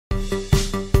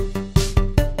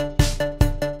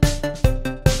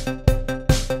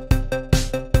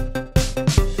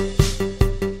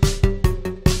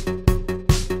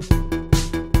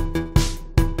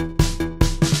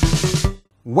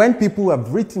when people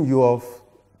have written you off,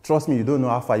 trust me, you don't know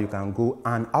how far you can go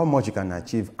and how much you can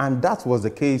achieve. And that was the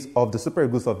case of the Super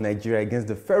Eagles of Nigeria against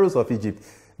the Pharaohs of Egypt.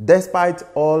 Despite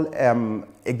all,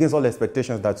 against all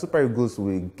expectations that Super Eagles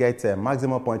will get a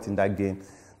maximum point in that game,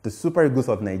 the Super Eagles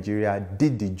of Nigeria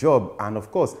did the job. And of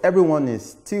course, everyone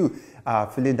is still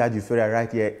feeling that euphoria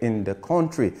right here in the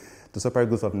country. The Super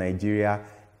Eagles of Nigeria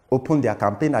opened their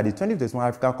campaign at the 2021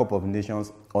 African Cup of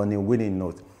Nations on a winning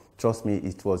note. Trust me,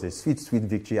 it was a sweet, sweet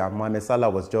victory. And Mohamed Salah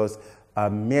was just a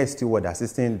mere steward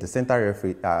assisting the center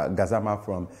referee, Gazama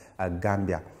from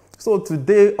Gambia. So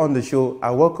today on the show,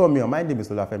 I welcome you. My name is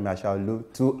Olafemi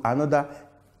Ashaolu to another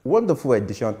wonderful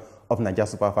edition of Nigeria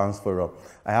Superfans Forum.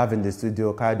 I have in the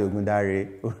studio Kelechi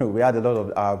Iheanacho. We had a lot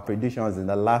of predictions in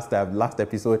the last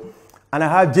episode. And I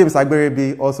have James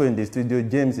Agberebi also in the studio.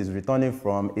 James is returning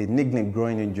from a NIG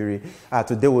groin injury.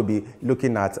 Today we'll be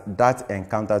looking at that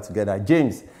encounter together.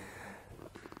 James,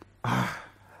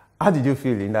 how did you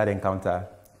feel in that encounter?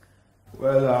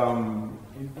 Well,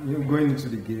 going into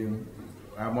the game,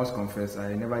 I must confess,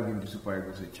 I never gave the Super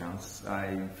Eagles a chance.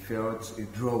 I felt a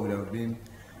draw would have been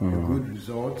a good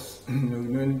result.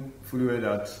 Knowing fully well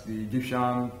that the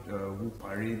Egyptian who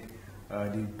parade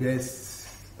the best,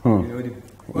 one of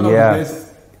the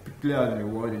best players in the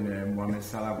world in Mohamed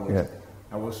Salah, but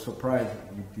I was surprised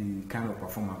with the kind of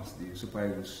performance the Super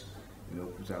Eagles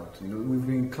put out. We've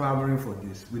been clamoring for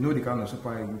this. We know the kind of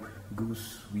Super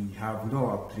Eagles we have. We know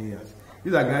our players.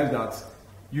 These are guys that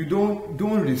you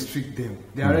don't restrict them.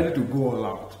 They are ready to go all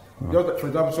out. Just, for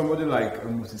example, somebody like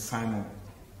Moses Simon.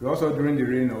 Also during the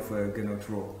reign of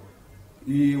Genotro,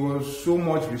 he was so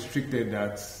much restricted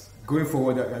that going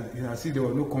forward, I see there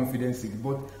was no confidence in him.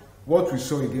 But what we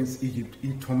saw against Egypt,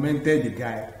 he tormented the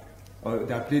guy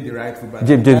that played the right football.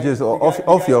 James,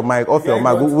 off your mic.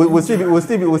 We'll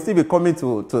still be coming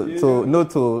to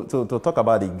talk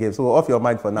about the game. So off your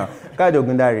mic for now. Kelechi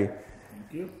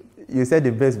Iheanacho, you said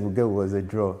the best game was a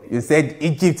draw. You said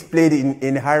Egypt played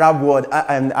in Arab world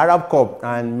and Arab Cup,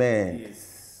 and man.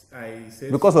 Yes, I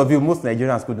said because of you, most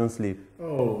Nigerians couldn't sleep.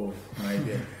 Oh my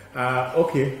dear.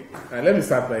 Okay, let me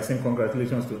start by saying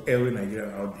congratulations to every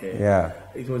Nigerian out there. Yeah,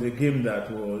 it was a game that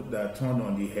turned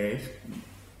on the edge.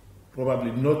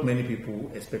 Probably not many people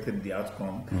expected the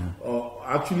outcome.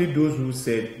 Actually, those who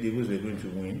said the Eagles were going to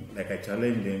win, like I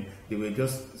challenged them, they were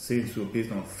just saying so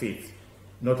based on faith,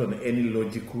 not on any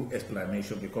logical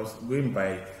explanation, because going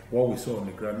by what we saw on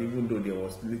the ground, even though there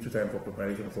was little time for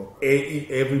preparation for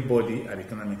everybody at the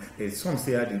tournament, some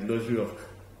still had the luxury of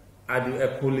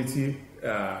a quality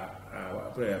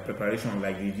preparation,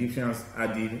 like the Egyptians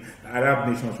and the Arab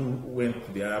nations who went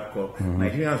to the Arab Cup.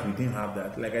 Nigerians, we didn't have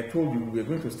that. Like I told you, we were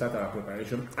going to start our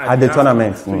preparation at the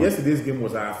tournament. So yesterday's game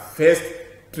was our first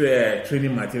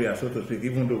training material, so to speak,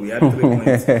 even though we had 3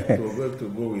 points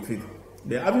to go with it.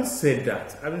 Having said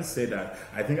that,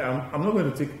 I think I'm not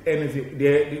going to take anything.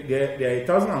 There are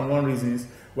 1,001 reasons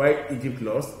why Egypt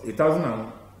lost,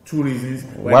 1,002 reasons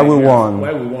why we won.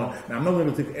 Now, I'm not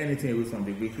going to take anything away from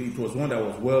the victory. It was one that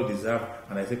was well deserved,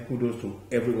 and I say kudos to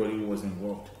everybody who was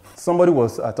involved. Somebody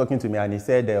was talking to me, and he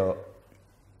said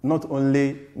not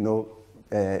only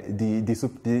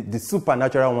the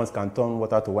supernatural ones can turn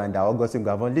water to wine. That Augustine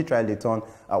Eguavoen literally turned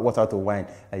water to wine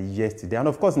yesterday. And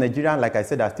of course, Nigerians, like I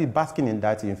said, are still basking in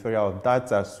that euphoria of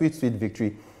that sweet, sweet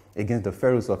victory against the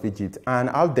Pharaohs of Egypt. And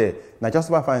out there, Nigeria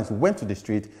super fans went to the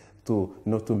street to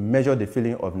measure the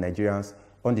feeling of Nigerians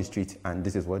on the street, and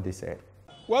this is what they said.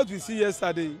 What we see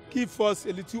yesterday gives us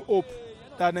a little hope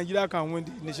that Nigeria can win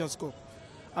the Nations Cup.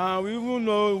 And we even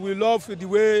know we love the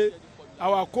way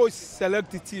our coach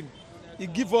select the team.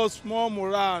 It gives us more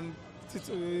morale and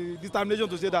determination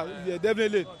to say that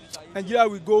definitely Nigeria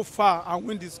will go far and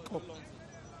win this cup.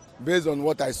 Based on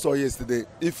what I saw yesterday,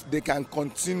 if they can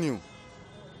continue,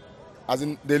 as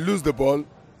in they lose the ball,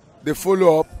 they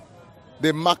follow up,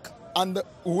 they mark, and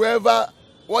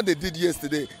what they did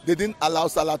yesterday, they didn't allow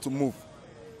Salah to move.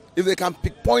 If they can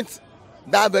pick point,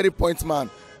 that very point man,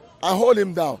 and hold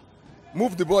him down,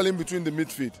 move the ball in between the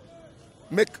midfield,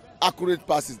 make accurate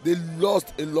passes. They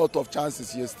lost a lot of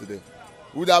chances yesterday.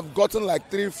 Would have gotten like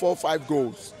 3, 4, 5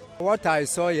 goals. What I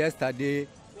saw yesterday,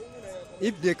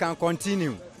 if they can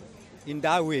continue in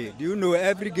that way,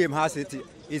 every game has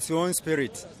its own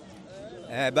spirit.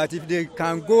 But if they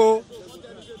can go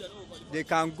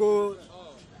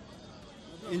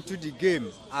into the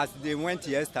game as they went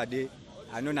yesterday,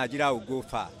 I know Nigeria will go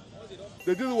far.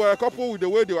 They did well, coupled with the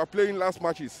way they were playing last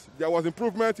matches. There was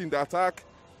improvement in the attack.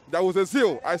 There was a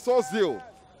zeal. I saw zeal.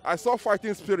 I saw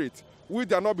fighting spirit, which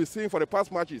they have not been seeing for the past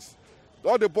matches.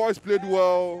 All the boys played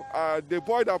well. The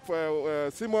boy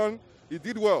that Simon, he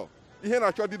did well.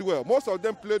 Iheanacho did well. Most of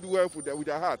them played well with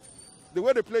their heart. The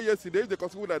way they played yesterday, if they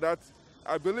continue like that,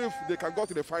 I believe they can go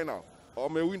to the final or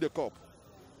may win the cup.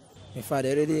 In fact,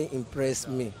 they really impressed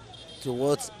me to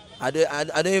what I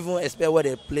don't even expect what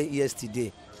they played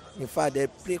yesterday. In fact, they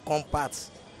play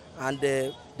compact and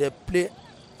they play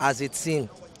as a team,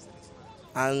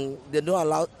 and they don't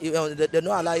allow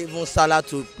even Salah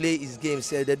to play his game.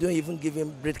 So they don't even give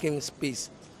him breathing space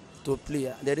to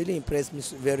play. They really impressed me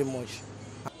very much.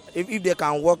 If they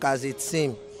can work as a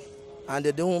team and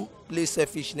they don't play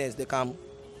selfishness, they can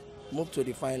move to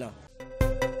the final.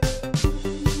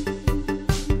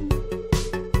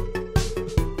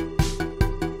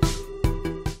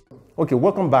 Okay,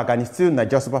 welcome back, and it's still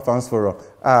Nigeria Super Fans Forum.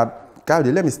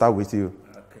 Gaudi, let me start with you.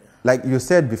 Okay. Like you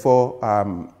said before,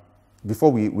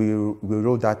 before we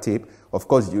wrote that tape, of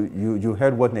course you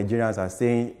heard what Nigerians are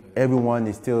saying. Everyone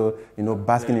is still,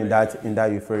 basking in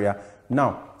that euphoria.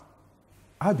 Now,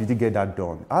 how did he get that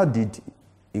done? How did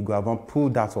Eguavoen pull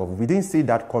that off? We didn't see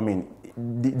that coming.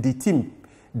 The team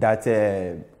that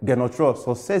Genotro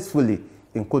successfully,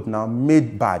 in quote now,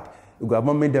 made bad.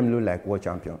 Eguavoen made them look like world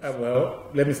champions. Well,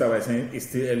 let me start by saying it's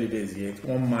still early days yet.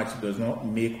 One match does not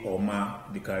make or mar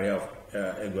the career of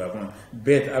Eguavoen.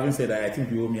 But having said that, I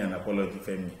think you owe me an apology,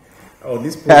 Femi. On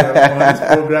this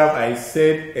program, I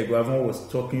said Eguavoen was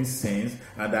talking sense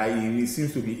and that he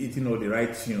seems to be eating all the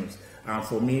right tunes. And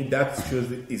for me, that shows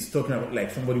he's talking about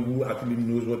like somebody who actually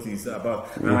knows what he's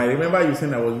about. And I remember you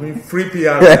saying I was doing free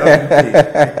PR.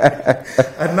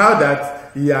 And now that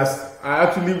I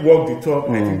actually walked the talk,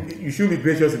 I think you should be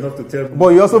gracious enough to tell me. But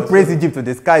you also praise Egypt to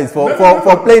the skies for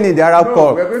playing in the Arab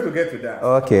Cup. We're going to get to that.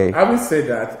 Okay. Having said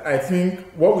that, I think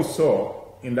what we saw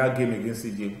in that game against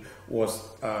Egypt was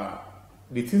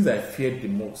the things I feared the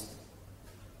most.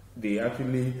 They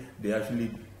actually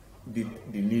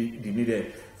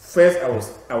needed. First,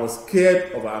 I was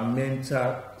scared of our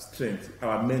mental strength,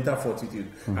 our mental fortitude.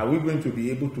 Are we going to be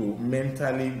able to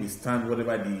mentally withstand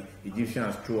whatever the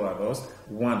Egyptians throw at us?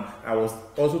 One, I was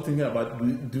also thinking about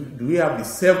do we have the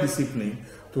self-discipline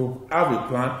to have a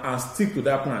plan and stick to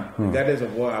that plan regardless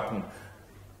of what happened?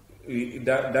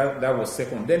 That was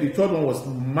second. Then the third one was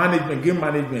management, game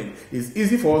management. It's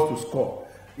easy for us to score.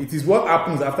 It is what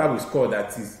happens after we score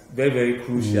that is very, very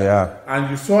crucial. Yeah. And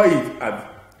you saw it at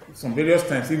some various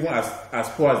times, even as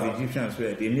poor as the Egyptians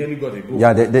were, they nearly got a goal.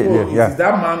 Yeah, it's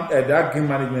that game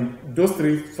management, those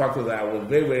three factors that I was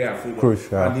very, very afraid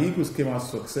of. And the Eagles came out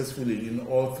successfully in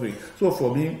all three. So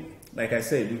for me, like I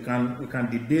said, we can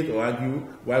debate or argue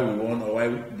why we won or why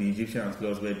the Egyptians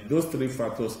lost, but those three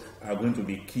factors are going to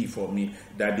be key for me.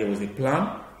 That there was a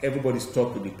plan, everybody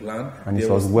stuck to the plan, and it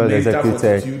was well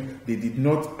executed. They did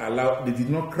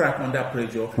not crack under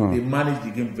pressure. They managed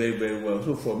the game very, very well.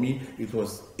 So for me, it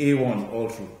was A1 all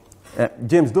through.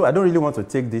 James, though I don't really want to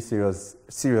take this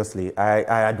seriously, I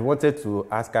had wanted to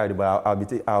ask Harry, but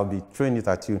I'll be throwing it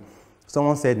at you.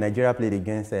 Someone said Nigeria played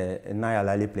against 9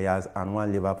 Alali players and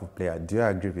 1 Liverpool player. Do you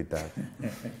agree with that?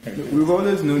 We've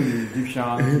always known the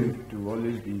Egyptians to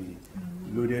always be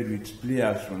loaded with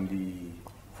players from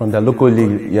the local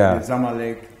league, yeah. The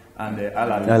Zamalek and the Al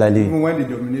Ahly. Even when they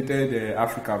dominated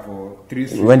Africa for 3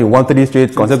 straight. When they won 3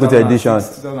 straight consecutive editions.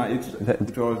 2008,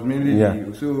 it was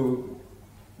mainly so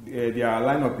their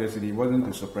lineup yesterday wasn't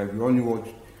a surprise. We all knew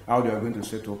how they were going to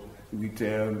set up with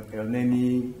El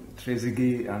Neni,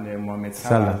 Trezeguet, and Mohamed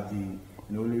Salah.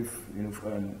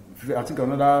 I think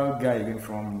another guy again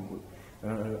from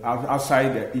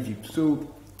outside Egypt.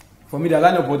 So for me, the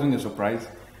lineup wasn't a surprise.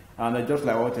 And just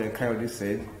like what Kyle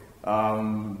said,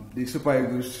 the Super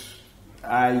Eagles,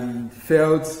 I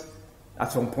felt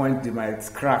at some point they might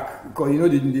crack. Because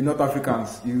the North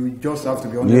Africans, you just have to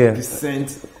be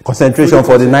 100% concentration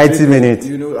for the 90 minutes.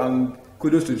 And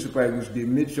kudos to the Super Eagles. They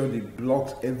made sure they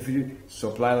blocked every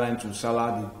supply line to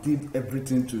Salah. They did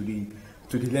everything to the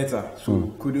letter.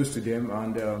 So kudos to them.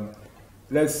 And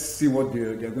let's see what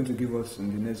they're going to give us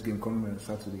in the next game coming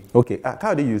Saturday. Okay,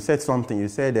 Kaudi, you said something. You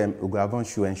said Eguavoen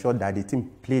should ensure that the team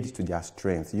played to their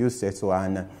strengths. You said so,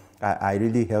 and I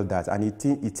really held that. And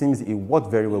it seems it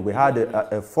worked very well. We had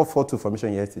a 4-4-2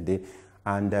 formation yesterday,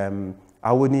 and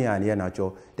Awoni and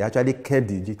Iheanacho, they actually kept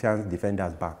the Egyptian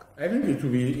defenders back. I think it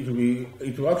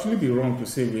will actually be wrong to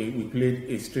say we played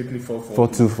a strictly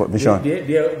 4-4-2 formation.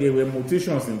 There were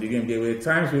mutations in the game. There were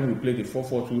times when we played the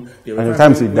 4-4-2. There were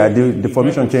times that the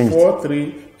formation changed.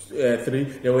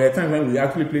 4-3-3. There were times when we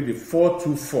actually played the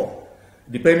 4-2-4.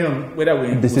 Depending on whether we're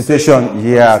in the situation,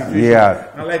 yeah.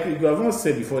 And like Eguavoen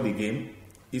said before the game,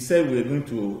 he said we were going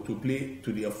to play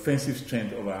to the offensive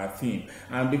strength of our team.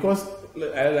 And because,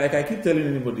 like I keep telling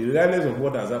anybody, regardless of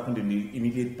what has happened in the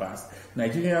immediate past,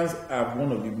 Nigerians are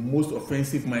one of the most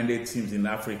offensive-minded teams in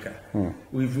Africa.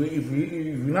 If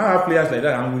we now have players like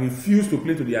that and we refuse to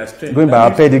play to their strength, going by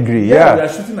our pedigree, we are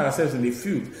shooting ourselves in the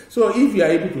field. So if you are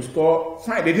able to score,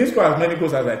 fine. They didn't score as many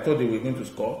goals as I thought they were going to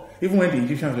score. Even when the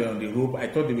Egyptians were on the rope, I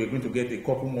thought they were going to get a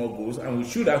couple more goals, and we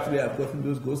should actually have gotten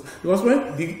those goals. Because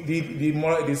when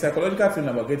the psychological thing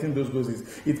about getting those goals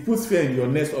is it puts fear in your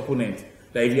next opponent.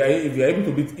 Like if you are able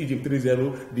to beat Egypt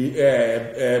 3-0,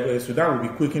 the Sudan will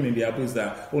be quaking in their boots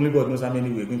that only God knows how many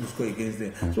we are going to score against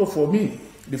them. So for me,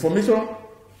 the formation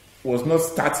was not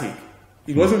static.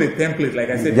 It wasn't a template, like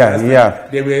I said.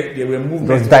 There were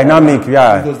movements. It was dynamic.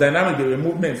 It was dynamic. There were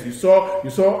movements. You saw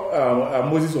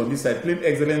Moses on this side playing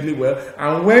excellently well.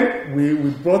 And when we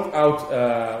brought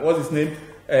out what's his name,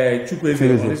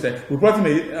 Chukwueze on this side, we brought him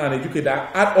an educator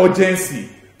that had urgency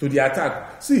to the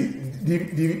attack. See,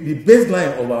 the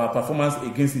baseline of our performance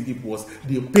against Egypt was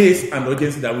the pace and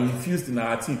urgency that we infused in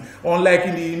our team. Unlike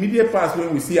in the immediate past,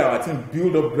 when we see our team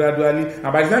build up gradually, and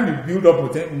by the time you build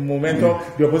up momentum,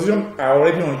 the opposition are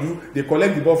already on you, they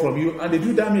collect the ball from you, and they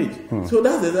do damage. So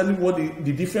that's exactly what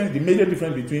the major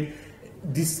difference between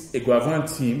this Eguavoen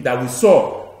team that we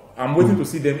saw. I'm waiting to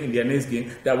see them in their next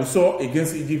game that we saw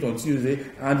against Egypt on Tuesday,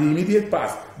 and the immediate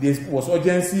past. There was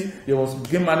urgency, there was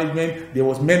game management, there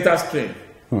was mental strength.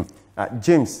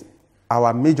 James,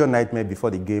 our major nightmare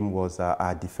before the game was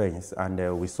our defense,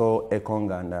 and we saw Ekong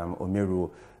and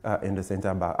Omeru in the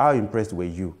center back. How impressed were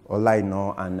you,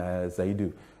 Olaino and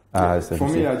Zaidu? For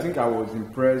me, I think I was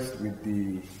impressed with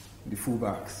the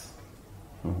fullbacks.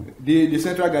 The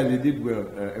central guys, they did well,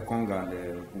 Ekong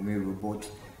and Omeru, but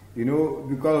you know,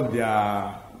 because of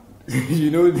their,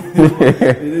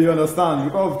 you understand,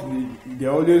 because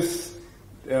they're always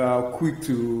quick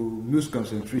to lose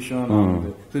concentration.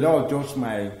 And, so that was just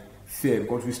my fear,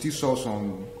 because we still saw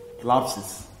some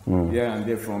lapses here and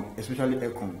there from, especially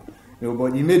Ekong.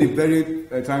 But he made a very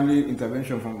timely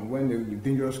intervention from when the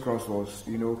dangerous cross was,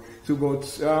 So,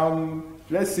 but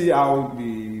let's see how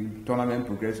the tournament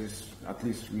progresses. At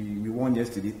least we won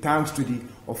yesterday, thanks to the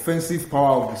offensive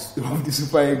power of the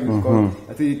Super Eagles. Because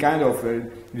I think it kind of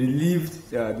relieved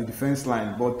the defense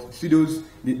line. But see those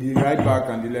the right back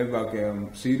and the left back,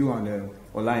 Seidu and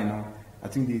Olaino. I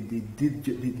think they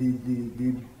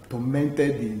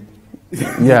tormented the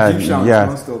Egyptians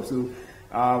non-stop. So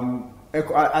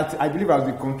I believe as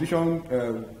the competition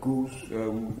goes,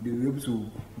 they'll be able to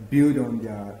build on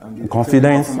their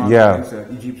confidence against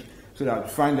Egypt. So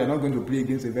that they're not going to play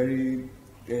against a very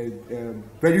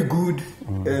good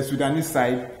Sudanese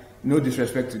side. No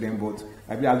disrespect to them, but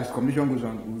I believe as this competition goes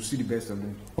on, we'll see the best of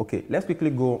them. Okay, let's quickly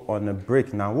go on a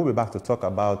break now. We'll be back to talk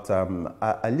about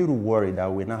a little worry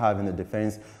that we now have in the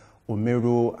defense.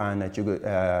 Omeru and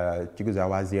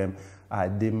Chiguzawaziem,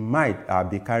 they might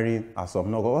be carrying some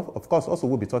knock. Of course, also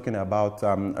we'll be talking about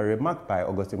a remark by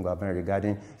Augustine Eguavoen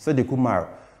regarding Sadiq Umar.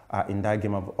 In that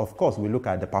game, of course, we look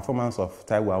at the performance of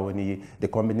Taiwo Awoniyi, the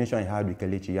combination he had with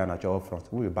Kelechi Iheanacho up front.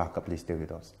 We'll be back. Please stay with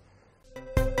us.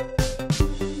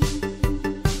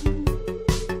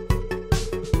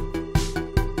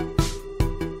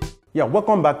 Yeah,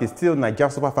 welcome back. It's still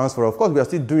Nigeria Super Fans Forum. Of course, we are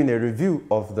still doing a review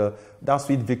of that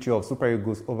sweet victory of Super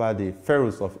Eagles over the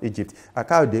Pharaohs of Egypt.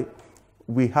 Akaude,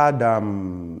 we had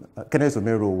Kenneth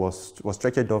Omeru was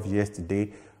stretched off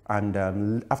yesterday. And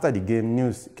after the game,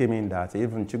 news came in that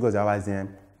even Chiguzawaziem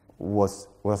was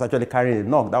actually carrying a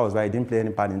knock. That was why he didn't play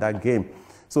any part in that game.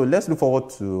 So let's look forward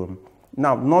to,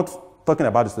 now, not talking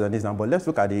about the Sudanese now, but let's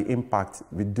look at the impact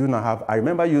we do not have. I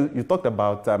remember you talked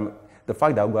about the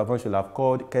fact that Eguavoen should have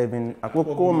called Kevin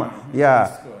Akpokoma.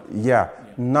 Yeah.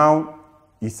 Now,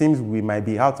 it seems we might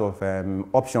be out of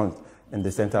options in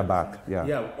the center back.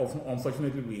 Yeah,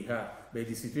 unfortunately we have. But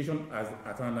the situation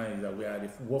at our now is that we are at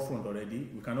the war front already.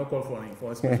 We cannot call for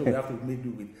reinforcement, so we have to make do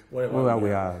with whatever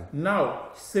we are. Now,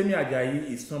 Semi Ajayi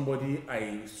is somebody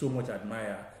I so much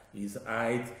admire. His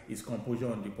height, his composure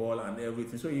on the ball and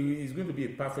everything. So he's going to be a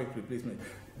perfect replacement.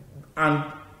 And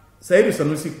Saidu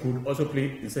Sanusi could also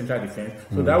play in central defense.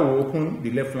 So that will open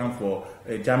the left flank for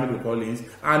Jamilu Collins.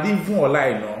 And even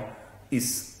Olaino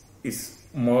is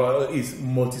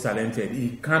multi-talented.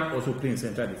 He can also play in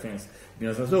central defense. You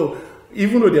know, so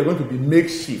even though they're going to be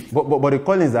makeshift. But the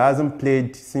Collins hasn't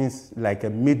played since like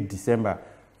mid-December.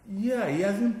 Yeah, he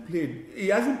hasn't played.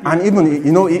 And even,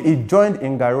 he joined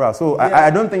in Garua. So yeah.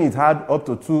 I don't think it's had up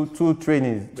to two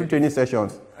training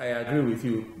sessions. I agree with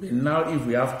you. But now if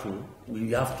we have to,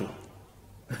 we have to.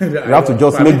 We have to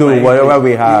just make do whatever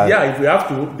we have. Yeah, if we have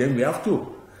to, then we have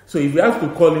to. So if we have to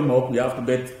call him up, we have to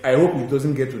bet. I hope it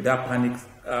doesn't get to that panic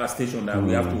station that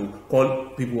we have to call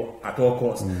people at all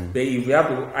costs. But if we have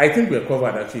to, I think we're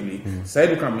covered actually.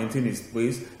 Saidu can maintain his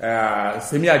place.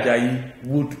 Semi Ajayi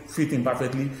would fit in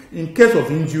perfectly. In case of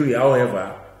injury,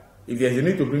 however, if there's a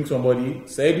need to bring somebody,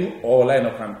 Saidu or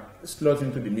lineup can slot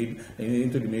into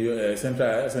the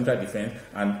central defense,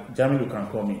 and Jamilu can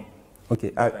come in.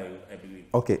 Okay, I believe.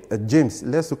 Okay, James,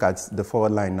 let's look at the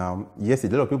forward line now. Yes, a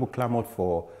lot of people clamored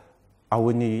for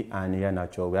Awoni and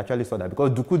Iheanacho. We actually saw that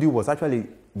because Dukudi was actually,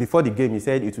 before the game, he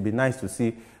said it would be nice to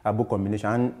see a both combination,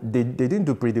 and they didn't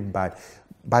do pretty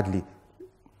badly.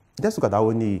 Let's look at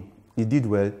Awoni. He did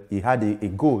well. He had a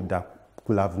goal that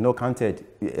could have not counted,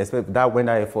 except that when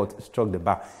that effort struck the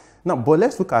bar. Now, but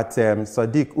let's look at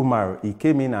Sadiq Umar. He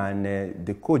came in and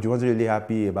the coach wasn't really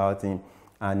happy about him.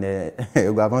 And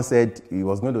Eguavoen said he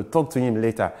was going to talk to him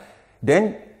later.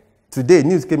 Then today,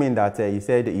 news came in that he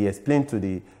said he explained to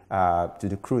the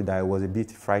crew that it was a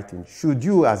bit frightening. Should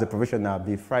you, as a professional,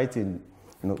 be frightened?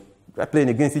 You know, playing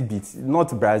against Egypt,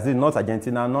 not Brazil, not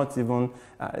Argentina, not even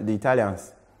the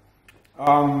Italians.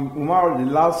 Umar, the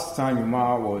last time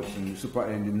Umar was in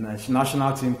the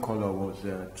national team color was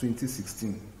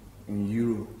 2016 in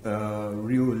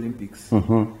Rio Olympics.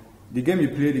 The game he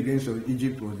played against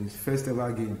Egypt was his first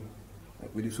ever game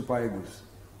with the Super Eagles.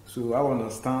 So I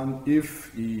understand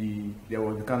if there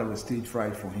was a kind of a stage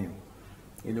fright for him.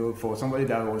 You know, for somebody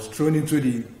that was thrown into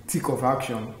the thick of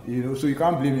action, you know, so you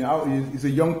can't blame him. He's a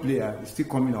young player, he's still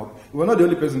coming up. He was not the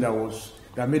only person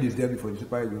that made his debut for the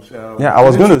Super Eagles. Yeah, I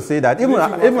was going to say that. Even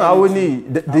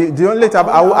Awoni, the only time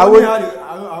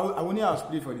Awoni has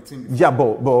played for the team before. Yeah,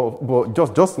 but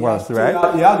just once,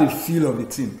 right? He had the feel of the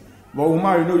team. But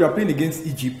Umar, you know, you are playing against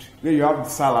Egypt, where you have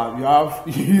Salah, you have,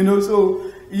 you know,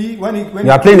 so when you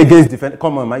are playing against defenders.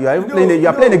 Come on, man, you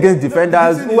are playing against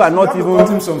defenders who are not even. You have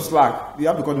to cut him some slack. You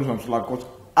have to cut him some slack because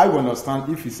I would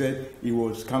understand if he said he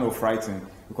was kind of frightened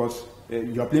because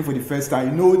you are playing for the first time.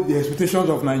 You know the expectations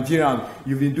of Nigerians.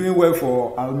 You've been doing well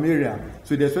for Almeria,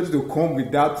 so they expect you to come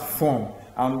with that form.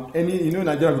 And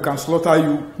Nigeria, we can slaughter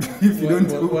you if you don't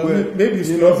do well.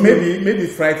 Maybe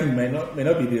frightened may not be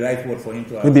the right word for him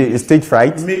to have. Maybe a stage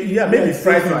fright? Maybe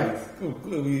frightened.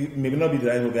 Maybe not be the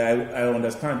right word, but I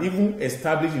understand. Even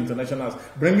established internationals,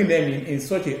 bringing them in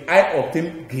such a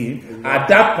high-octane game at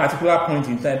that particular point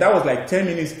in time, that was like 10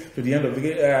 minutes to the end of the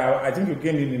game. I think you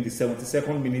came in the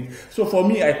 72nd minute. So for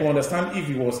me, I can understand if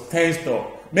he was tensed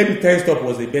up. Maybe tensed up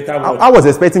was a better word. I was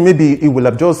expecting maybe he would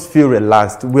have just feel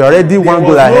relaxed. We already one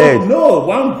goal ahead. No,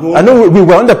 one goal. I know we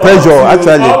were under pressure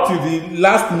actually. Up to the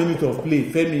last minute of play,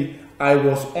 Femi, I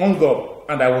was hung up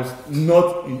and I was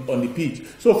not on the pitch.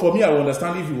 So for me, I would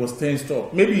understand if he was tensed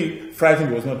up. Maybe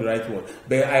frightened was not the right word.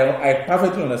 But I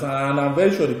perfectly understand, and I'm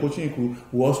very sure the coaching crew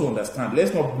will also understand.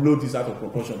 Let's not blow this out of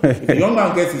proportion. If the young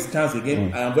man gets his chance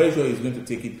again, I am very sure he's going to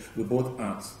take it with both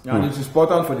hands. And it's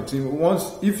important for the team.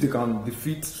 If they can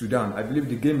defeat Sudan, I believe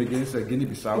the game against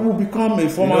Guinea-Bissau will become a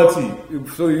formality.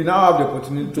 So you now have the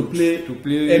opportunity to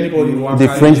play anybody. The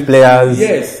French players.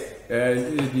 Yes.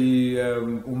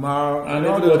 Umar and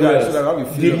all those guys.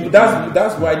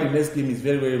 That's why the next game is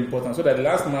very, very important. So that the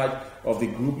last match of the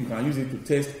group, you can use it to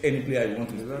test any player you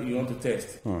want to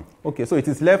test. Okay, so it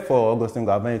is left for Augustine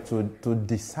Eguavoen to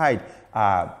decide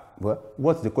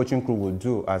what the coaching crew will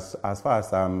do as far as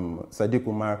Sadiq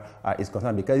Umar is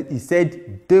concerned, because he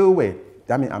said they were.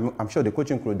 I mean, I'm sure the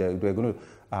coaching crew they're going to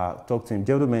talk to him.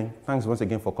 Gentlemen, thanks once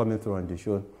again for coming through on the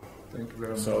show. Thank you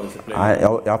very much. So it's a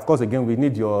pleasure. Of course, again, we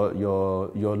need your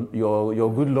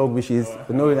good luck wishes.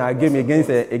 Our game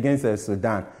against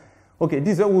Sudan. Okay,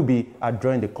 this is what we'll be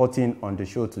drawing the curtain on the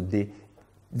show today.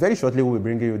 Very shortly, we'll be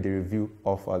bringing you the review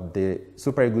of the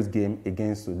Super Eagles game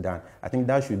against Sudan. I think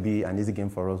that should be an easy game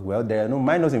for us. Well, there are no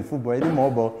minors in football anymore,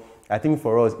 but I think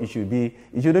for us, it shouldn't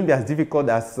be as difficult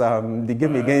as the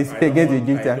game against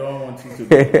Egypt. I don't want you to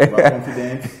be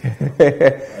overconfident.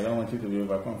 I don't want you to be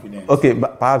overconfident. Okay,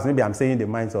 but perhaps maybe I'm saying the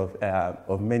minds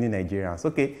of many Nigerians.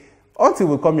 Okay, until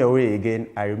we come your way again,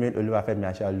 I remain Oluwafemi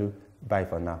Ashalu. Bye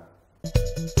for now.